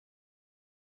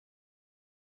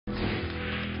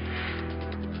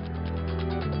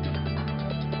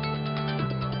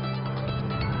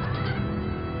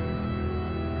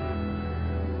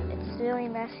really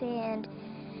messy and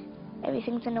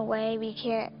everything's in the way. We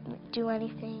can't do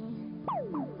anything.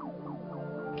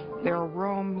 There are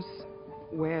rooms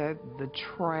where the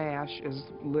trash is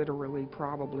literally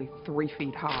probably 3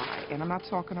 feet high. And I'm not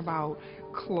talking about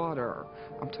clutter.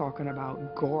 I'm talking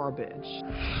about garbage.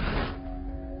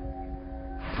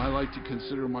 I like to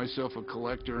consider myself a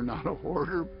collector, not a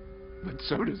hoarder, but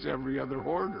so does every other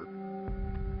hoarder.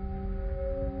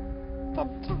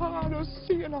 I'm tired of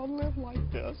seeing her live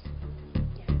like this.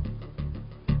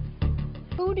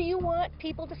 Who do you want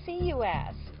people to see you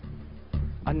as?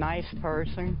 A nice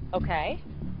person. Okay.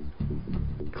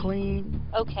 Clean.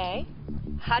 Okay.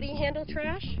 How do you handle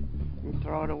trash? And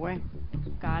throw it away.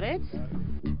 Got it.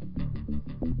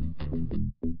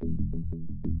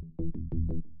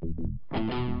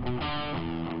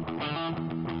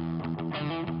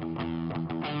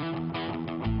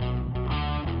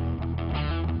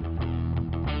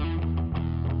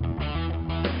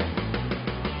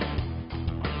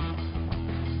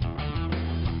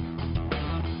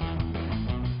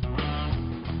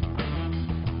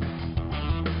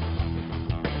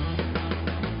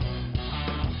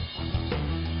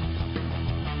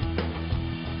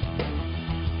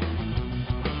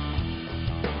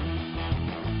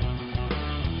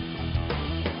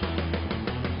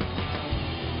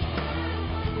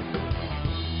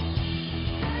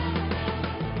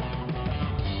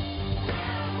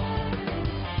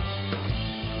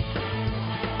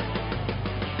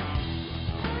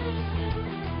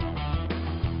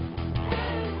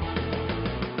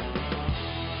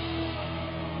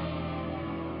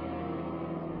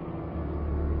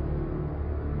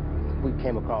 We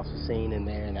came across a scene in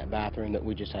there in that bathroom that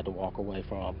we just had to walk away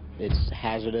from. It's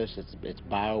hazardous, it's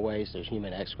bio-waste, there's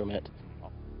human excrement,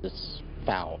 it's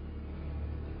foul.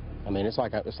 I mean, it's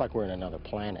like we're in another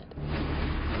planet.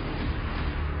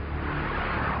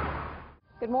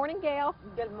 Good morning, Gail.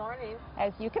 Good morning.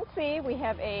 As you can see, we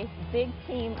have a big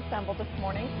team assembled this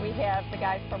morning. We have the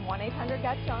guys from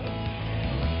 1-800-GOT-JUNK.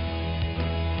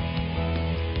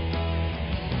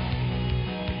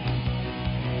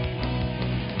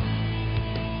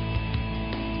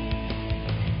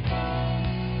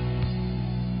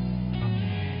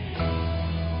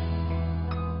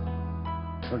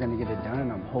 We're going to get it done,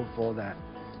 and I'm hopeful that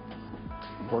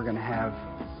we're going to have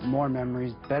more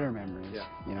memories, better memories,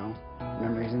 you know,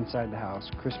 memories inside the house,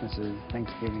 Christmases,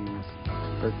 Thanksgivings,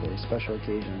 birthdays, special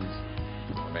occasions.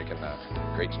 We're making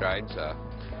great strides.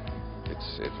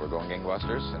 We're going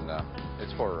gangbusters, and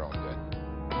it's for our own good.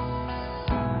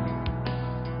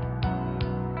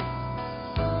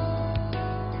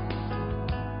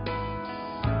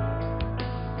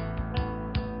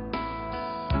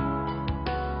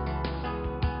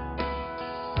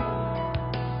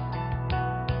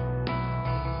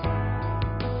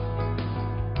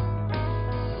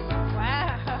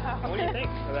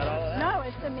 No,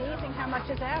 it's amazing how much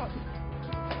is out.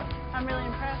 I'm really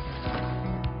impressed.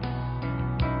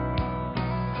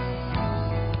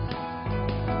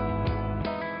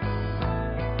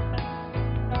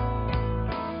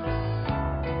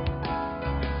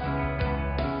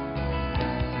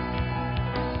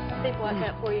 They bought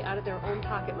that for you out of their own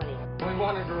pocket money. We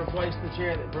wanted to replace the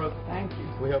chair that broke. Thank you.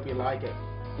 We hope you like it.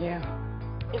 Yeah.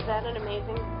 Is that an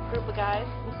amazing group of guys?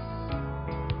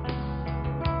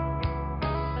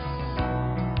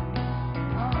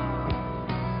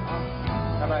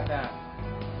 How about that?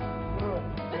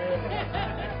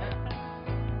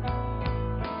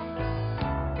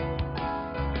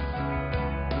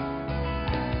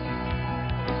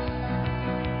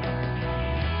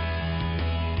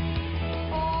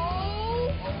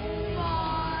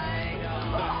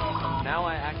 Now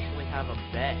I actually have a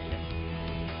bed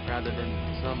rather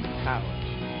than some couch.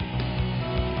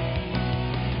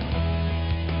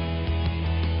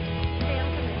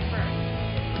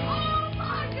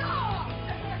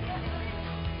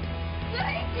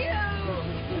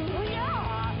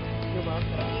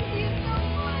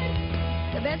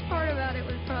 The best part about it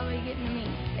was probably getting to meet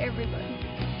everybody.